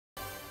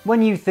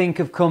When you think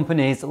of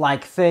companies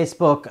like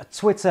Facebook,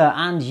 Twitter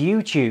and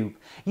YouTube,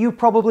 you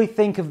probably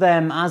think of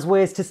them as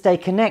ways to stay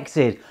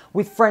connected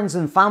with friends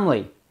and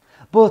family.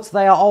 But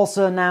they are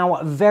also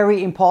now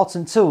very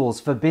important tools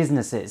for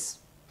businesses.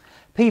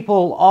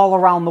 People all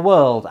around the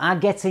world are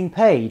getting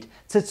paid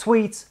to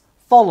tweet,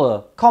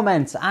 follow,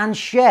 comment and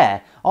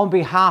share on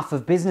behalf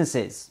of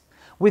businesses,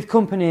 with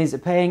companies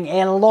paying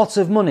a lot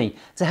of money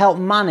to help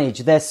manage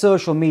their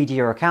social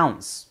media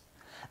accounts.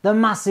 The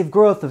massive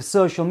growth of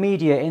social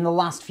media in the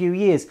last few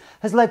years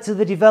has led to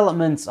the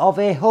development of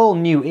a whole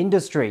new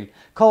industry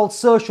called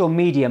social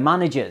media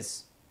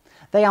managers.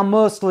 They are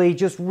mostly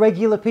just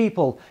regular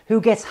people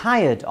who get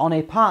hired on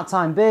a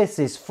part-time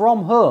basis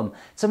from home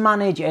to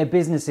manage a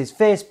business's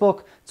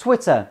Facebook,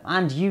 Twitter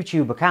and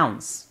YouTube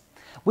accounts.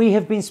 We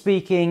have been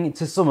speaking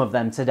to some of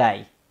them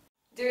today.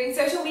 Doing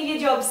social media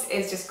jobs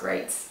is just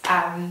great.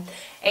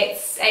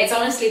 It's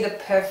honestly the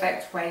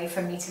perfect way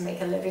for me to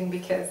make a living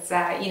because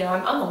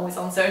I'm always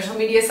on social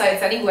media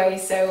sites anyway,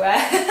 so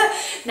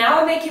now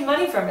I'm making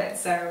money from it.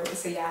 So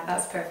yeah,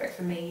 that's perfect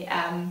for me.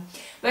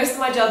 Most of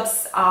my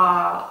jobs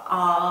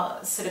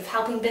are sort of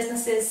helping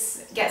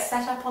businesses get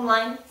set up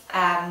online.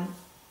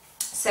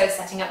 So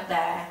setting up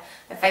their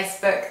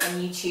Facebook, their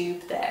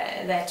YouTube,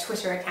 their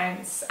Twitter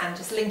accounts, and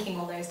just linking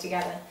all those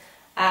together.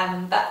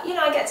 But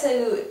I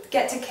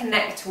get to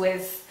connect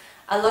with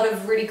a lot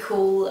of really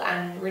cool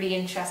and really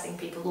interesting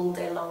people all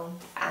day long,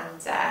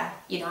 and I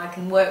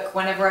can work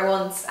whenever I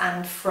want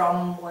and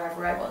from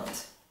wherever I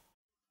want.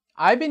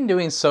 I've been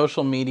doing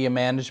social media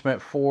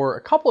management for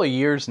a couple of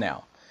years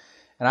now,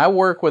 and I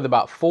work with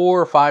about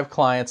 4 or 5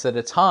 clients at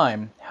a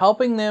time,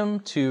 helping them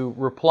to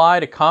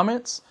reply to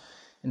comments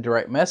and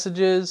direct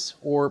messages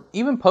or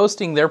even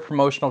posting their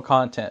promotional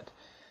content.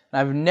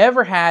 I've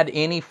never had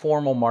any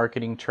formal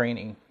marketing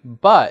training,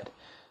 but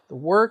the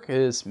work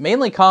is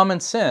mainly common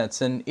sense,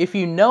 and if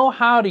you know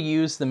how to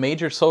use the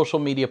major social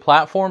media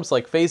platforms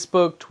like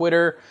Facebook,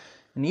 Twitter,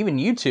 and even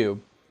YouTube,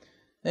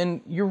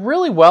 then you're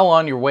really well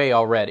on your way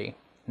already.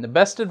 And the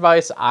best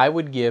advice I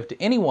would give to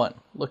anyone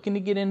looking to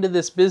get into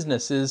this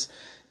business is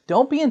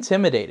don't be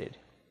intimidated.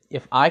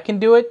 If I can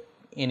do it,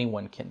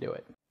 anyone can do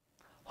it.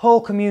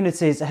 Whole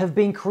communities have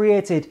been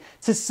created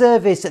to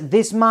service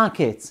this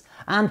market,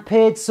 and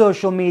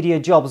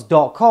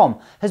PaidSocialMediaJobs.com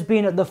has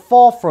been at the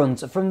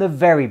forefront from the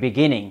very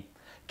beginning.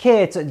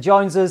 Kate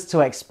joins us to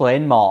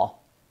explain more.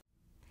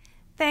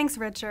 Thanks,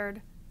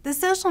 Richard. The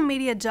social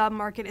media job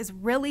market is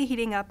really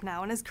heating up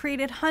now and has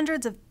created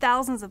hundreds of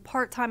thousands of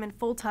part-time and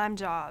full-time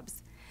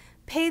jobs.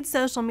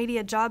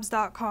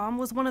 PaidSocialMediaJobs.com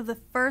was one of the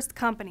first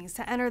companies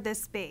to enter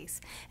this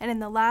space, and in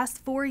the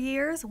last 4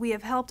 years, we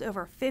have helped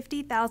over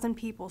 50,000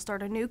 people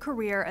start a new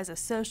career as a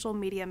social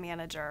media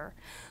manager.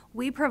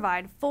 We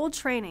provide full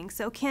training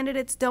so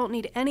candidates don't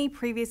need any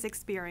previous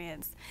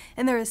experience,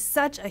 and there is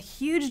such a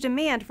huge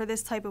demand for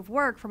this type of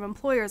work from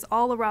employers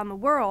all around the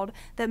world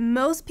that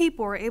most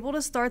people are able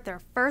to start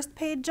their first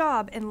paid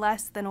job in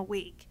less than a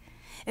week.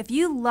 If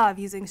you love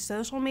using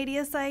social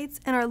media sites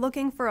and are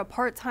looking for a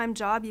part-time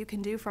job you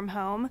can do from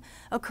home,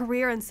 a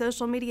career in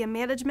social media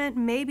management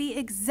may be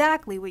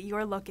exactly what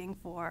you're looking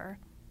for.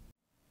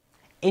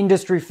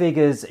 Industry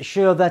figures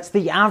show that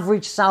the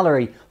average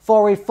salary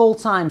for a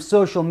full-time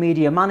social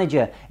media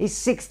manager is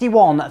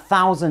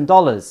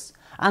 $61,000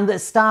 and that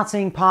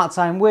starting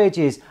part-time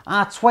wages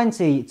are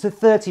 $20 to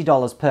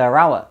 $30 per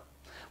hour.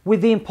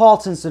 With the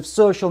importance of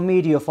social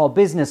media for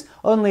business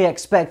only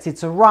expected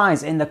to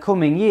rise in the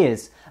coming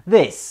years,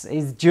 this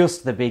is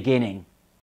just the beginning.